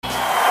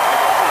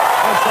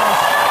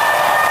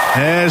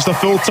There's the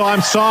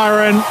full-time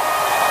siren.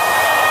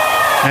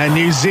 And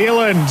New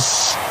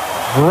Zealand's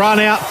run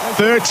out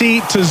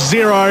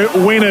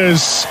 30-0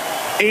 winners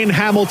in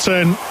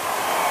Hamilton.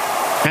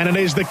 And it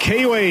is the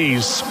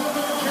Kiwis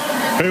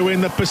who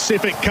win the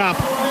Pacific Cup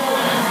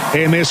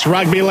in this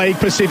Rugby League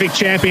Pacific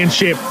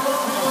Championship,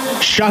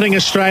 shutting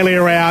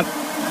Australia out,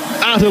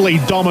 utterly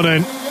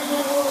dominant.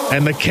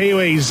 And the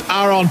Kiwis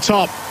are on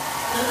top.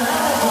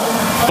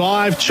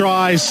 5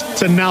 tries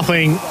to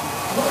nothing.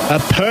 A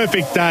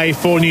perfect day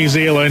for New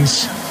Zealand.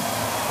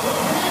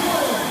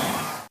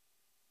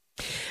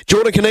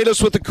 Jordan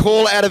Cornelis with the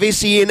call out of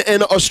SEN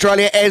in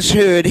Australia, as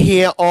heard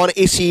here on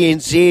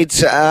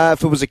SENZ.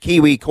 If it was a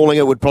Kiwi calling,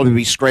 it would probably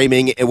be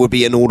screaming. It would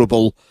be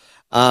inaudible.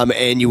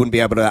 And you wouldn't be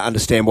able to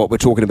understand what we're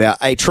talking about.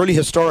 A truly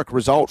historic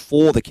result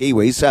for the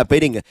Kiwis,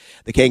 beating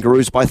the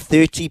Kangaroos by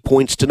 30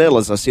 points to nil.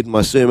 As I said in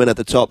my sermon at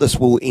the top, this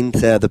will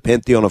enter the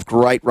pantheon of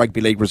great rugby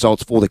league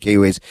results for the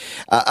Kiwis.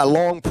 A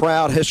long,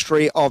 proud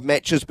history of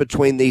matches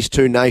between these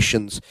two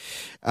nations.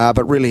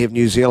 But really, have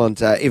New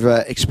Zealand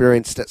ever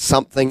experienced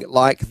something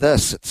like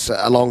this? It's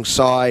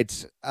alongside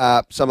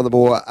some of the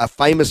more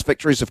famous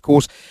victories, of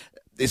course.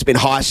 There's been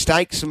high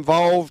stakes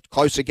involved,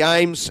 closer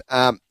games.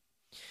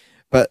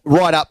 But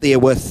right up there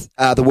with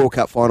the World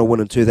Cup final win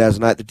in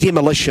 2008, the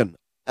demolition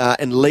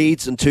in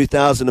Leeds in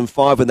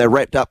 2005 when they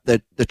wrapped up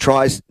the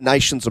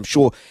Tri-Nations. I'm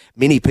sure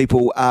many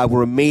people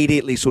were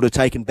immediately sort of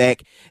taken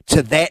back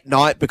to that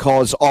night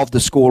because of the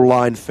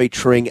scoreline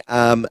featuring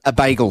a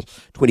bagel,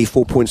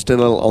 24 points to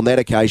nil on that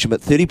occasion,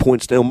 but 30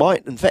 points to nil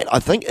might, in fact, I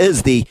think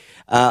is the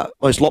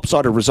most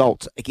lopsided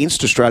result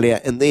against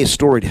Australia in their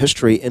storied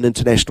history in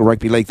International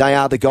Rugby League. They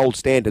are the gold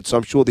standard, so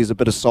I'm sure there's a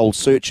bit of soul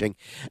searching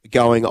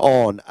going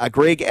on.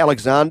 Greg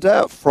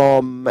Alexander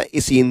from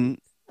SEN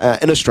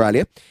in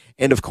Australia,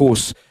 and of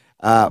course,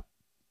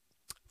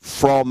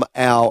 from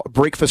our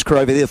breakfast crew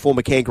over there,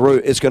 former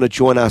Kangaroo, is going to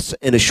join us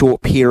in a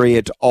short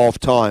period of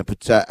time.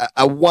 But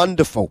a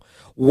wonderful,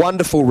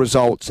 wonderful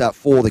result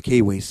for the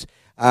Kiwis.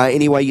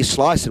 Anyway, you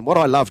slice, and what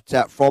I loved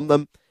from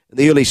them in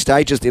the early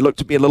stages, there looked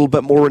to be a little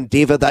bit more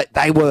endeavour.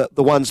 They were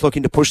the ones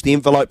looking to push the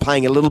envelope,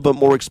 playing a little bit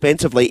more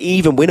expensively,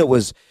 even when it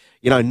was,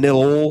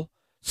 0-all,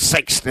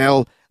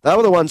 6-0. They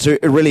were the ones who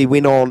really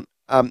went on,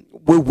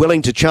 were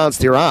willing to chance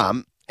their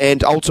arm,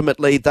 and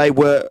ultimately they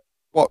were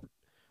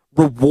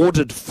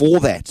rewarded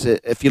for that.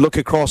 If you look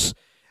across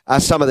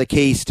some of the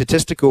key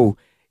statistical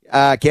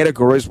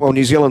categories, well,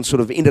 New Zealand sort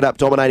of ended up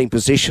dominating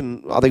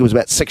possession. I think it was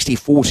about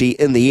 60-40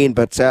 in the end,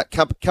 but a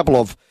couple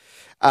of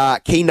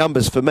key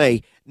numbers for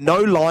me. No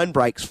line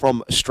breaks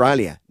from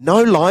Australia.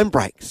 No line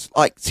breaks.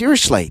 Like,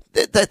 seriously,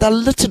 they're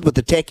littered with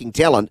attacking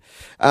talent,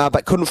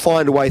 but couldn't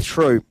find a way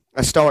through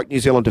a stoic New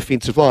Zealand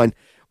defensive line,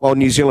 while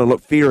New Zealand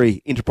looked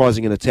very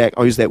enterprising in attack.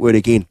 I'll use that word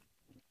again,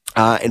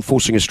 and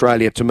forcing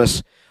Australia to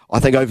miss, I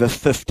think, over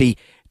 50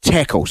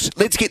 tackles.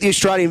 Let's get the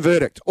Australian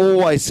verdict.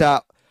 Always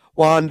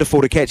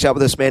wonderful to catch up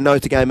with this man.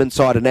 Knows the game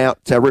inside and out.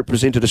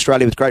 Represented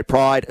Australia with great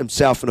pride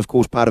himself, and of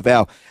course part of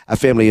our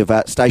family of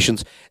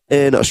stations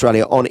in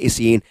Australia on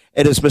SEN.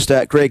 It is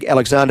Mr. Greg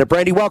Alexander.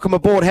 Brandy, welcome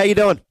aboard. How you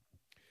doing?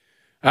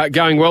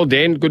 Going well,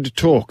 Dan. Good to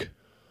talk.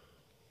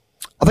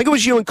 I think it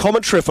was you in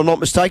commentary, if I'm not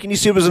mistaken. You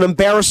said it was an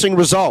embarrassing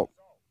result.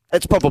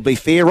 That's probably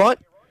fair, right?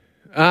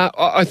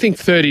 I think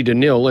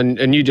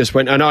 30-0, and you just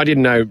went, and I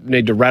didn't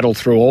need to rattle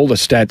through all the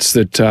stats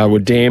that were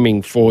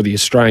damning for the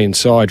Australian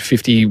side.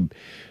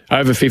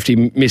 Over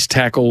 50 missed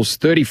tackles,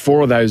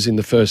 34 of those in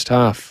the first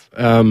half.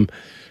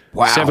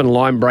 Wow. 7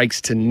 line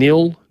breaks to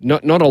nil.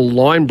 Not a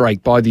line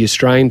break by the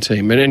Australian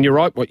team. And you're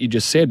right what you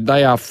just said.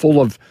 They are full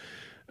of,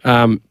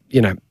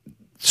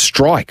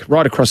 strike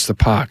right across the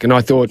park. And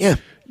I thought,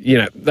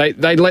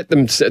 they let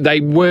them,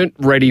 they weren't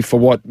ready for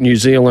what New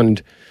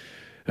Zealand,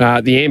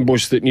 the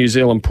ambush that New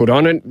Zealand put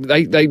on it.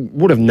 They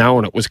would have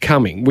known it was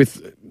coming.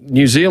 With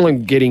New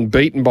Zealand getting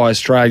beaten by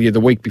Australia the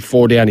week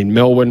before down in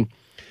Melbourne,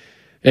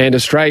 and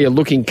Australia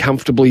looking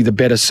comfortably the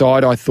better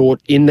side, I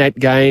thought, in that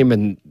game,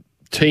 and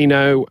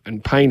Tino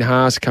and Payne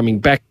Haas coming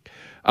back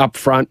up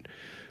front,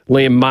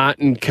 Liam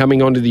Martin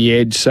coming onto the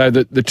edge, so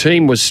that the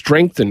team was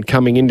strengthened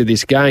coming into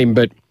this game,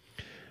 but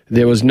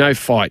there was no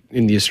fight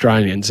in the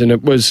Australians. And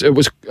it was.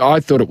 I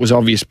thought it was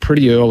obvious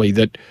pretty early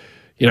that,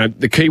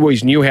 the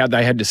Kiwis knew how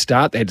they had to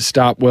start. They had to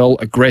start well,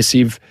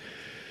 aggressive,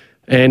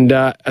 and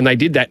they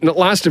did that. And it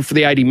lasted for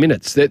the 80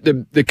 minutes.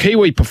 The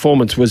Kiwi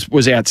performance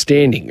was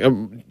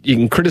outstanding. You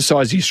can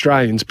criticise the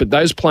Australians, but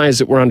those players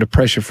that were under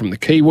pressure from the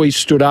Kiwis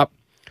stood up.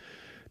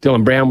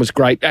 Dylan Brown was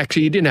great.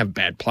 Actually, you didn't have a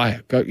bad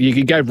player. You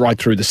could go right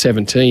through the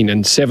 17,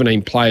 and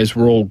 17 players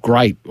were all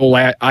great, all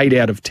 8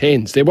 out of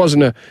 10s. There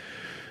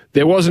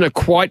wasn't a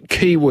quite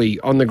Kiwi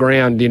on the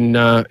ground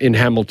in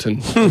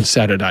Hamilton on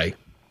Saturday.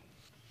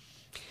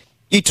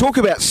 You talk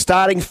about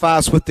starting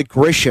fast with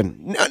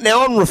aggression.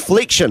 Now, on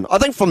reflection, I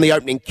think from the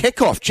opening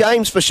kickoff,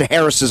 James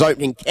Fisher-Harris's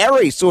opening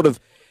carry sort of,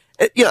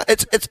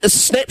 it's a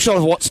snapshot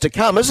of what's to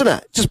come, isn't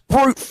it? Just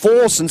brute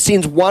force and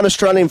sends one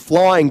Australian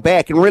flying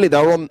back, and really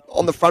they were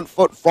on the front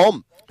foot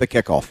from the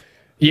kickoff.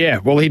 Yeah,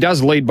 well, he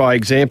does lead by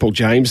example,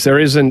 James. There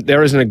isn't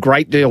a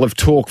great deal of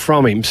talk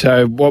from him.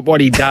 So what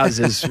he does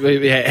is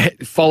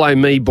follow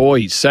me,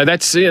 boys. So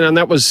that's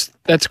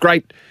that's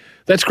great.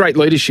 That's great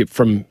leadership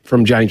from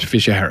James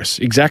Fisher Harris.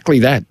 Exactly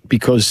that,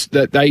 because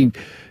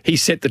he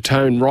set the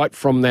tone right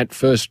from that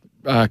first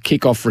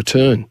kick-off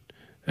return,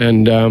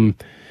 and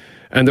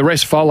the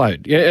rest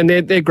followed. Yeah, and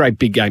they're great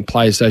big game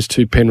players, those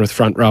two Penrith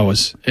front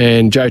rowers.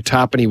 And Joe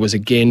Tarpany was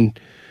again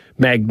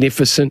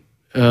magnificent.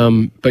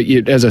 But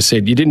as I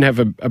said, you didn't have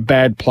a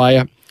bad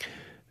player.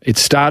 It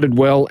started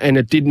well, and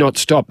it did not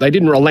stop. They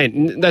didn't relent.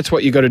 And that's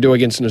what you got to do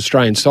against an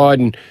Australian side.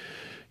 And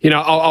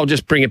I'll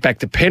just bring it back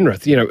to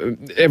Penrith.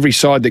 Every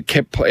side that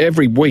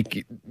every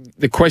week,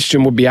 the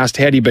question would be asked,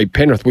 how do you beat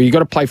Penrith? Well, you got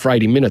to play for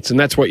 80 minutes, and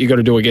that's what you got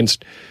to do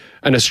against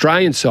an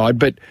Australian side.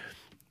 But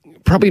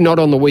probably not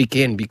on the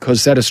weekend,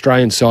 because that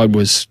Australian side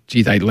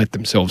they let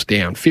themselves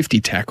down. 50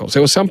 tackles.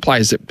 There were some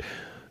players that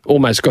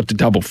almost got to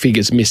double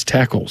figures, missed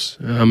tackles.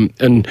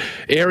 And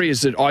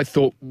areas that I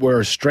thought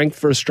were a strength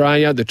for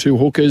Australia, the two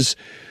hookers,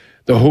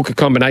 the hooker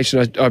combination,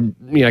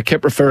 I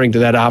kept referring to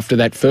that after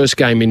that first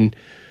game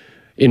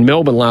in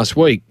Melbourne last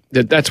week,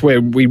 that's where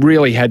we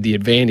really had the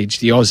advantage,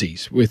 the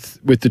Aussies,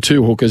 with the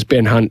two hookers,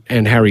 Ben Hunt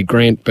and Harry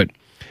Grant. But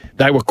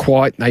they were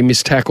quiet. They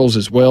missed tackles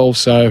as well.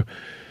 So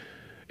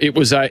it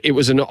was an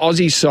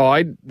Aussie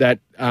side that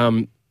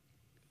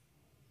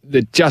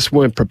just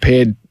weren't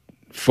prepared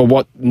for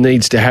what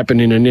needs to happen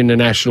in an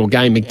international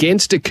game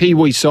against a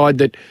Kiwi side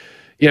that,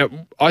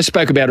 I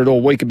spoke about it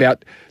all week,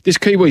 about this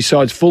Kiwi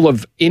side's full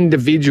of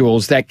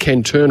individuals that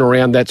can turn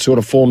around that sort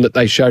of form that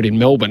they showed in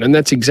Melbourne, and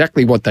that's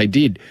exactly what they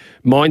did.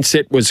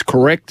 Mindset was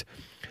correct,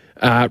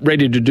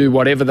 ready to do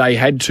whatever they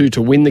had to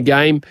win the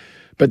game,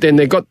 but then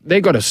they got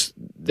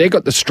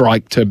the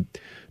strike to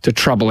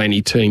trouble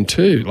any team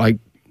too. Like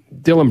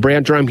Dylan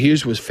Brown, Jerome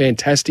Hughes was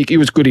fantastic. He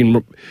was good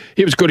in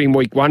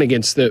week one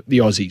against the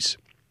Aussies.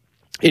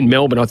 In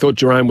Melbourne, I thought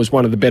Jerome was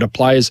one of the better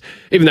players,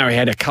 even though he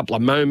had a couple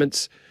of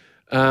moments.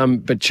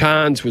 But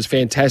Chance was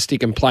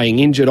fantastic and playing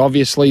injured,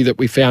 obviously, that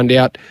we found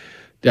out.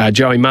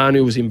 Joey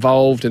Manu was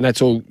involved, and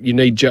that's all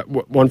you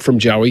want from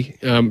Joey.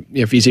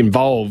 If he's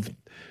involved,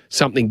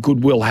 something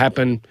good will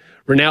happen.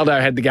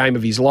 Ronaldo had the game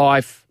of his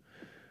life.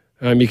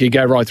 You could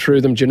go right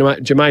through them.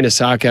 Jermaine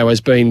Asako has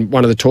been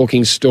one of the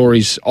talking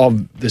stories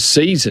of the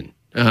season,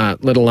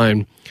 let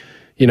alone,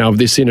 of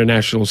this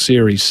international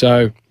series.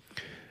 So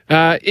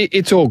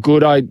it's all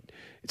good.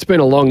 It's been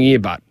a long year,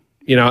 but,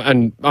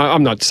 and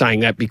I'm not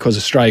saying that because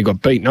Australia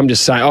got beaten. I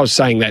was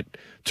saying that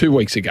 2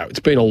 weeks ago. It's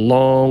been a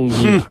long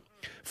year.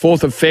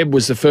 4th of Feb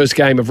was the first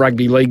game of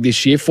rugby league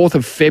this year, 4th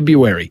of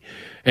February.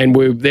 And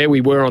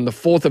we were on the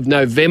 4th of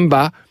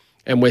November,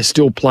 and we're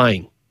still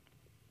playing.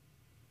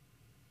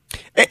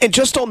 And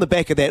just on the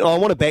back of that, I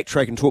want to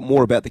backtrack and talk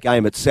more about the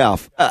game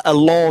itself. A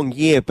long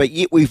year, but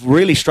yet we've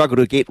really struggled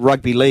to get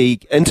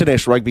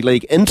international rugby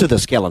league into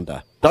this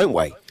calendar, don't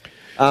we?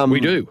 We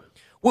do.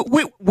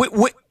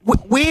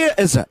 Where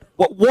is it?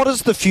 What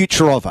is the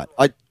future of it?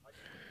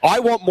 I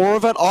want more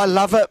of it. I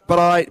love it, but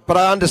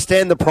I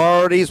understand the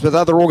priorities with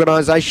other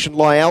organisations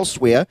lie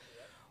elsewhere.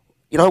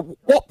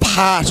 What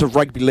part of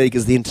rugby league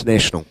is the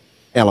international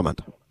element?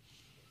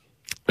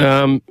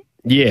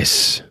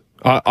 Yes.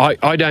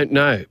 I don't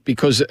know,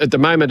 because at the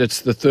moment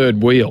it's the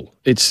third wheel.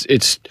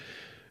 It's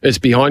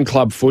behind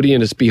club footy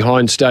and it's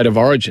behind state of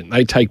origin.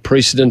 They take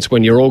precedence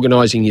when you're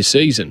organising your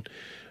season.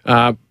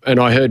 And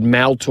I heard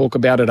Mal talk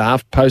about it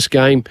after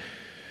post-game,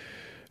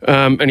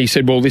 and he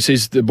said, well, this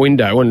is the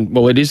window, and,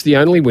 well, it is the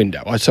only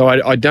window. So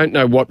I don't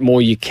know what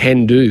more you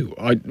can do.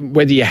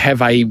 Whether you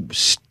have a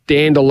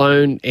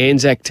standalone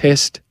Anzac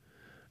test,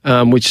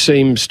 which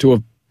seems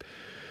to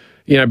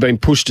have been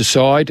pushed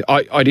aside.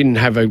 I didn't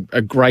have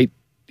a great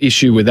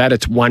issue with that.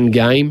 It's one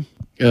game.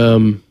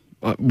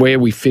 Where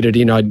we fit it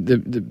in,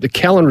 the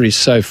calendar is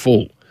so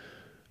full.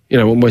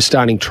 When we're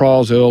starting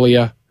trials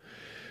earlier,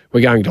 we're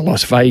going to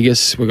Las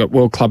Vegas. We've got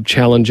World Club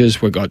Challenges.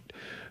 We've got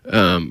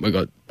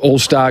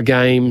All-Star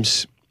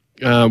games.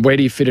 Where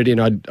do you fit it in?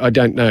 I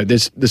don't know.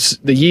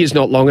 The year's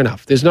not long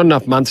enough. There's not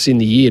enough months in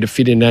the year to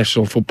fit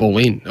international football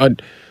in.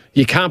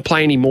 You can't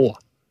play any more.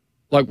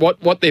 Like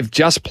what they've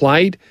just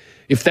played,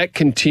 if that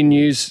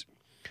continues,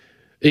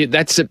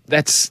 that's a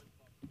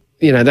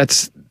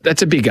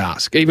big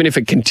ask. Even if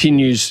it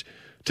continues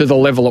to the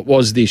level it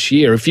was this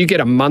year, if you get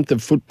a month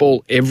of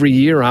football every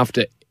year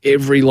after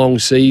every long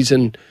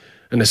season,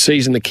 and a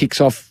season that kicks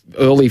off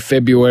early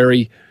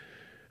February,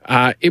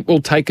 it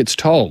will take its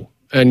toll,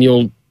 and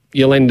you'll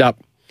end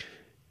up.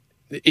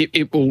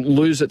 It will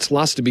lose its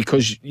luster,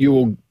 because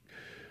you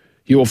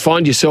will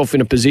find yourself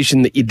in a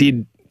position that you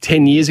did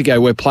 10 years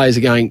ago, where players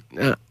are going,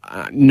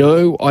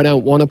 no, I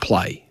don't want to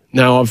play.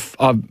 No,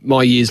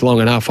 my year's long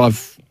enough.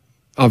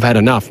 I've had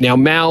enough. Now,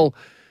 Mal,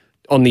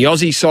 on the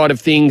Aussie side of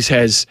things,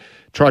 has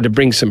tried to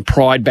bring some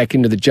pride back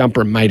into the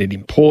jumper and made it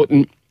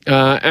important.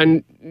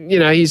 And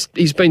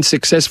he's been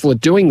successful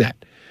at doing that.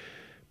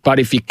 But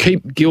if you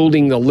keep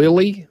gilding the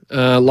lily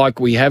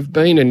like we have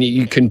been, and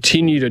you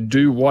continue to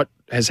do what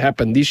has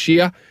happened this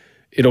year,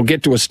 it'll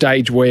get to a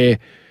stage where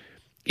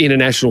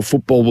international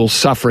football will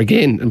suffer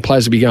again and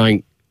players will be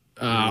going,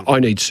 I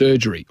need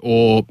surgery,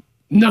 or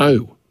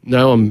no,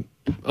 I'm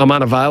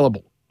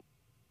unavailable.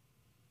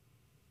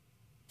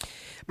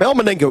 Mal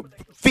Meninga,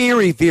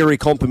 very, very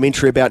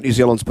complimentary about New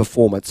Zealand's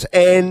performance.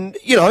 And,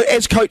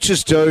 as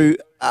coaches do,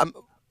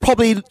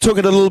 probably took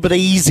it a little bit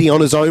easy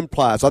on his own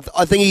players.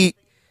 I think he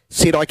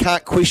said, I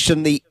can't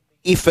question the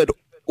effort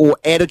or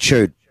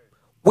attitude.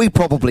 We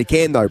probably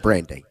can, though,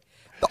 Brandy.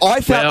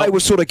 I felt they were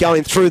sort of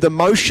going through the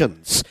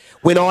motions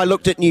when I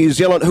looked at New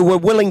Zealand, who were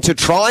willing to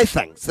try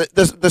things.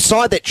 The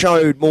side that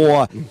showed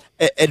more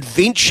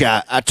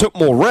adventure, took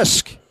more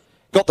risk,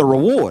 got the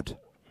reward.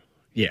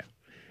 Yeah.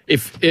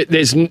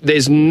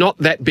 There's not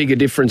that big a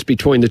difference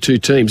between the two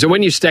teams. And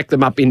when you stack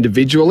them up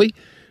individually,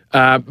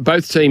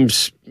 both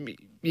teams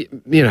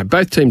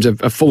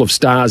are full of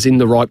stars in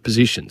the right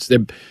positions.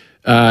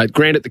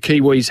 Granted, the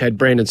Kiwis had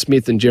Brandon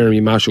Smith and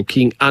Jeremy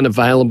Marshall-King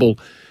unavailable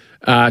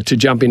to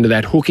jump into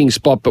that hooking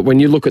spot. But when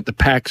you look at the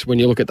packs, when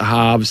you look at the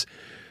halves,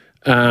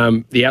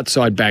 the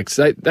outside backs,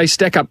 they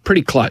stack up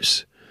pretty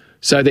close.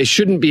 So there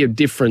shouldn't be a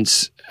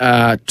difference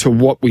to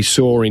what we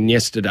saw in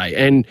yesterday.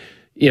 And,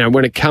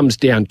 when it comes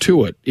down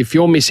to it, if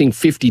you're missing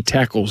 50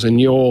 tackles and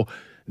you're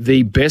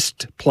the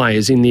best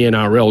players in the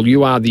NRL,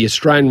 you are the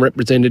Australian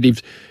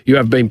representatives, you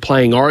have been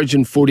playing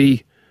origin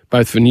footy,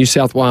 both for New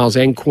South Wales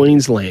and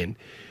Queensland,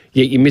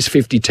 yet you miss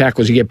 50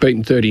 tackles, you get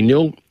beaten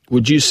 30-0.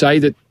 Would you say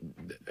that,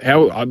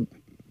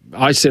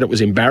 I said it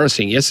was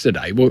embarrassing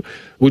yesterday,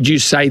 would you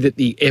say that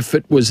the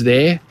effort was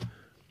there?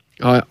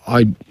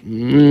 I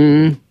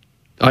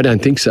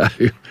don't think so.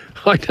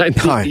 I don't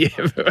think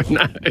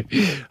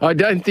I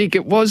don't think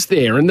it was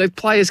there. And the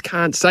players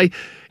can't say,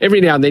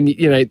 every now and then,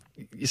 you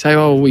say,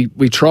 oh,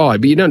 we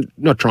tried, but you're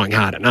not trying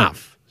hard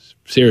enough.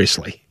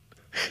 Seriously.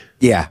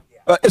 Yeah.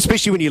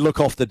 Especially when you look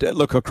across the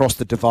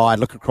divide,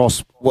 look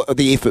across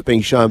the effort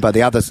being shown by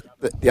the other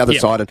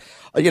side. And,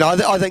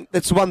 I think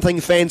that's one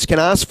thing fans can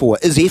ask for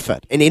is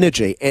effort and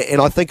energy.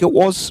 And I think it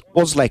was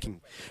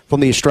lacking from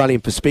the Australian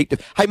perspective.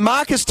 Hey,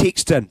 Marcus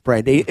texted in,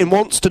 Brandy, and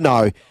wants to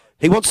know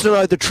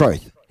the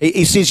truth.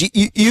 He says,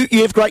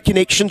 you have great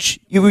connections.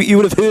 You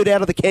would have heard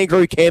out of the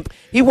Kangaroo camp.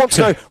 He wants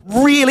to know,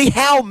 really,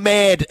 how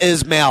mad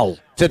is Mel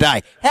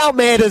today? How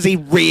mad is he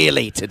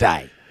really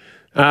today?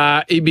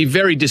 He'd be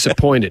very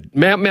disappointed.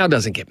 Mal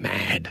doesn't get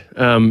mad.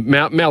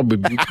 Mal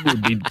would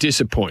be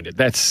disappointed.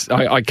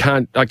 I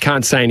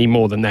can't say any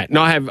more than that. And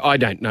I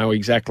don't know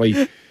exactly.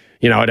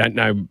 I don't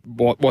know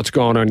what's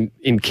gone on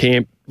in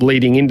camp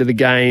leading into the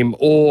game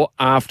or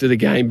after the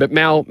game. But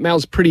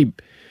Mal's pretty.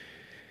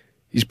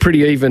 He's pretty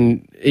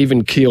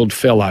even-keeled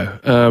fellow.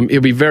 He'll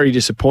be very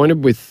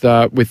disappointed with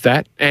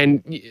that.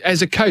 And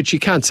as a coach, you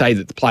can't say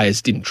that the players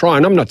didn't try.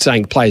 And I'm not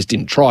saying the players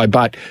didn't try,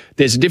 but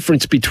there's a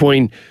difference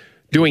between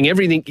doing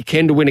everything you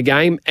can to win a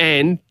game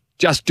and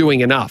just doing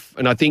enough.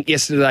 And I think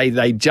yesterday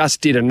they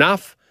just did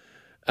enough,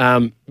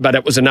 but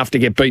it was enough to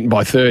get beaten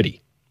by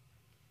 30.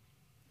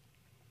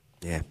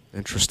 Yeah,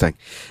 interesting.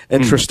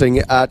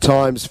 Interesting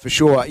times for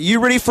sure. Are you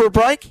ready for a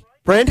break,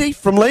 Brandy,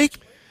 from League?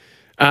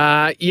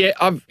 I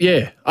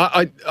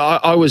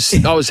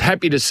was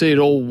happy to see it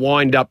all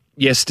wind up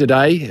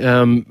yesterday.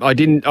 I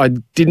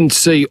didn't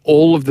see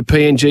all of the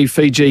PNG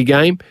Fiji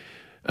game,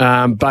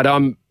 but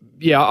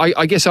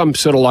I guess I'm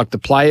sort of like the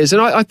players,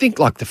 and I think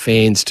like the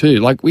fans too.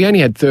 Like we only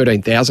had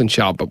 13,000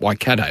 show up at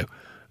Waikato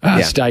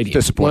Stadium.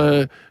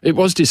 Disappointing. It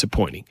was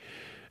disappointing.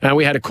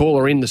 We had a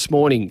caller in this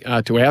morning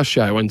to our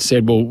show and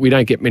said, "Well, we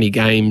don't get many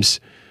games.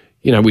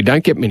 We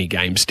don't get many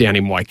games down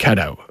in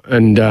Waikato,"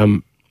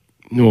 and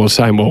we were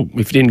saying, well,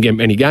 if you didn't get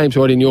many games,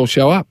 why didn't you all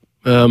show up?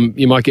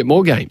 You might get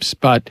more games.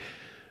 But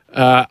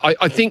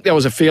I think there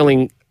was a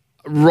feeling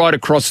right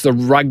across the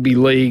rugby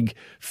league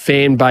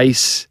fan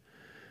base,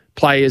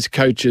 players,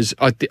 coaches.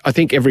 I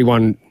think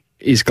everyone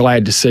is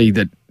glad to see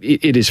that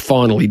it is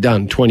finally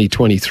done,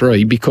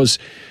 2023, because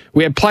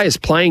we had players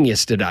playing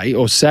yesterday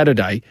or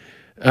Saturday,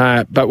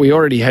 but we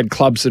already had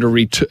clubs that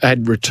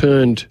had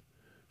returned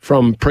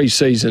from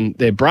pre-season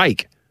their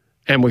break.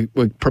 And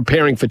we're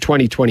preparing for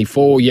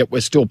 2024, yet we're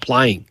still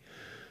playing.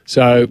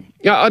 So,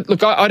 I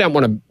don't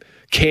want to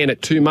can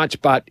it too much,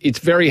 but it's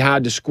very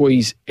hard to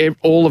squeeze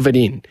all of it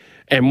in.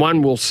 And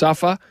one will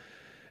suffer.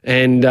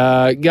 And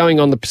going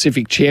on the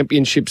Pacific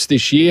Championships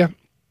this year,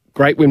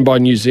 great win by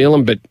New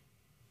Zealand, but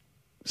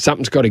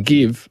something's got to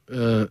give.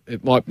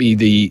 It might be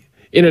the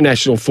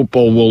international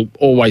football will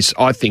always,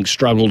 I think,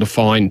 struggle to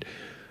find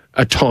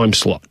a time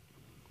slot.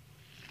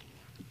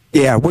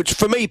 Yeah, which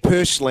for me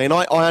personally, and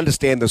I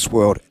understand this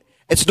world,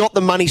 it's not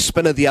the money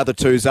spinner the other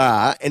twos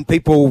are, and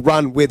people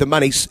run where the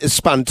money is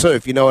spun too,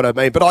 if you know what I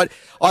mean. But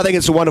I think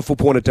it's a wonderful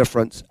point of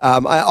difference.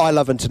 I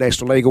love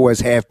international league, always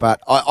have, but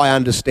I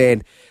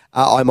understand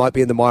I might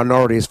be in the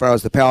minority as far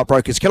as the power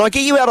brokers. Can I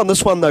get you out on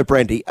this one though,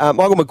 Brandy?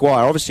 Michael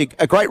Maguire, obviously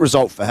a great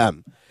result for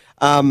him.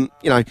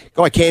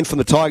 Guy Can from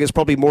the Tigers,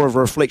 probably more of a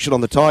reflection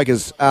on the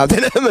Tigers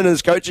than him and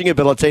his coaching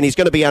ability, and he's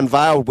going to be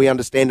unveiled, we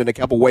understand, in a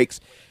couple of weeks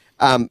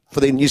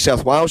for the New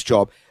South Wales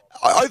job.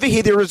 over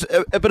here there is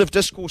a bit of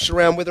discourse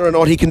around whether or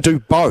not he can do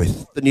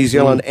both the New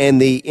Zealand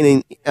and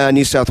the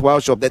New South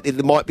Wales job, that there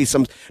might be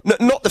some,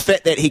 not the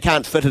fact that he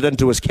can't fit it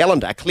into his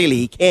calendar, clearly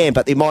he can,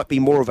 but there might be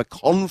more of a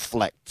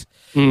conflict.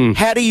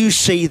 How do you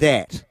see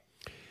that?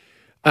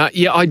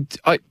 I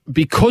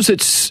because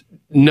it's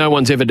no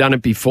one's ever done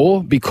it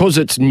before, because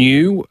it's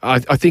new, I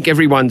think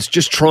everyone's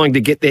just trying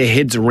to get their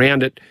heads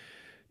around it.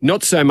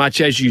 Not so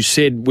much, as you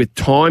said, with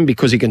time,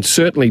 because he can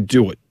certainly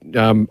do it.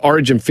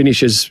 Origin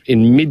finishes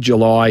in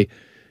mid-July.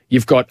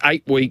 You've got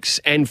 8 weeks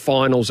and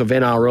finals of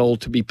NRL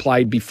to be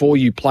played before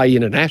you play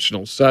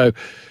international. So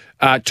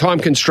time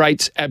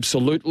constraints,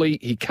 absolutely.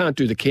 He can't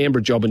do the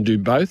Canberra job and do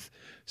both.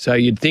 So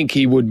you'd think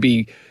he would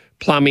be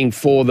plumbing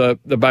for the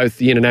both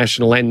the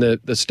international and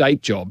the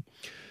state job.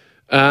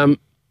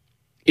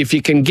 If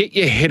you can get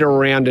your head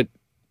around it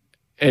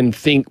and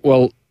think,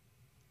 well,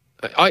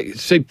 I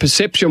see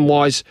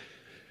perception-wise,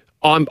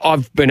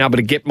 I've been able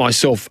to get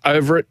myself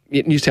over it.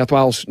 New South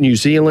Wales, New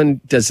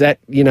Zealand, does that,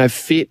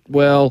 fit?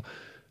 Well,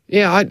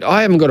 yeah,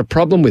 I haven't got a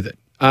problem with it.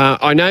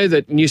 I know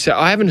that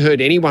I haven't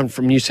heard anyone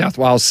from New South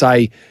Wales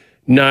say,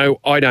 no,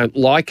 I don't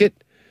like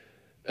it.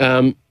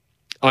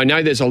 I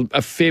know there's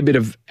a fair bit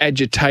of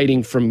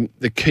agitating from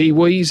the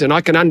Kiwis, and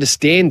I can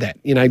understand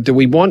that. Do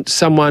we want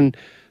someone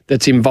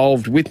that's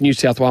involved with New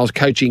South Wales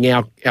coaching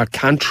our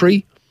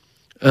country,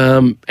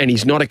 and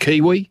he's not a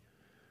Kiwi?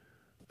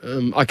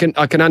 I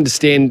can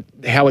understand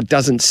how it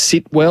doesn't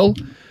sit well,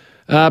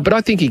 but I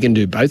think he can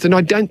do both, and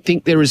I don't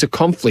think there is a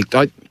conflict.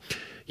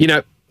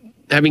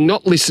 Having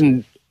not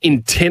listened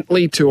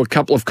intently to a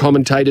couple of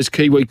commentators,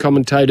 Kiwi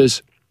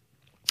commentators,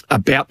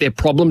 about their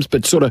problems,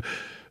 but sort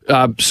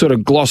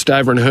of glossed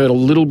over and heard a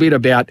little bit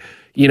about,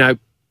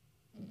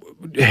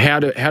 how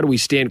do we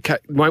stand?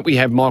 Won't we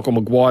have Michael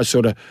Maguire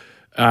sort of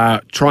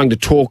trying to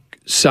talk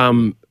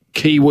some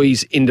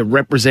Kiwis into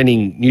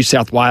representing New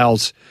South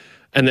Wales?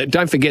 And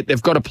don't forget,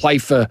 they've got to play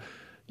for.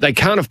 They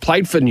can't have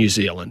played for New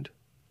Zealand.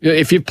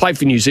 If you've played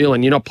for New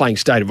Zealand, you're not playing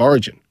State of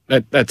Origin.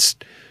 That's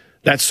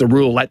the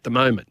rule at the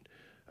moment.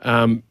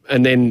 And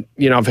then,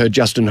 I've heard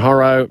Justin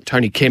Horro,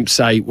 Tony Kemp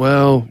say,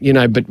 well,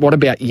 but what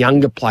about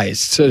younger players,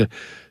 sort of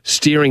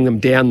steering them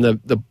down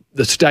the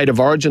State of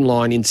Origin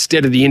line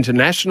instead of the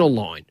international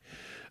line?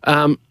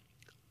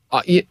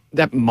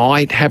 That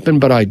might happen,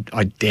 but I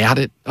doubt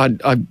it. I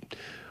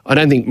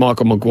don't think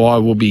Michael Maguire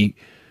will be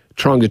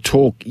trying to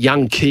talk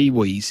young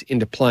Kiwis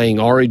into playing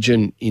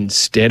Origin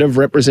instead of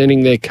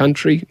representing their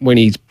country when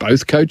he's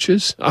both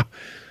coaches.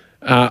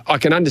 I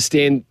can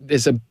understand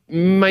there's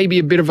maybe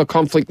a bit of a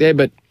conflict there,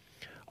 but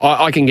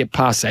I can get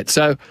past that.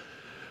 So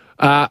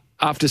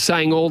after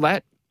saying all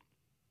that,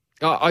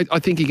 I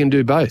think he can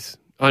do both.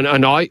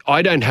 And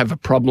I don't have a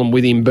problem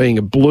with him being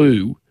a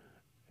Blue,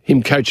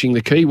 him coaching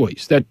the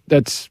Kiwis. That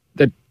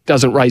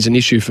doesn't raise an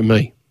issue for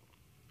me.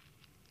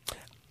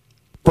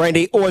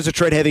 Brandy, always a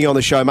treat having you on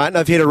the show, mate. And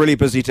I've had a really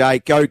busy day.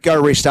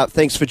 Go rest up.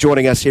 Thanks for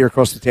joining us here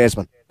across the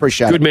Tasman.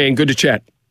 Appreciate it. Good man. Good to chat.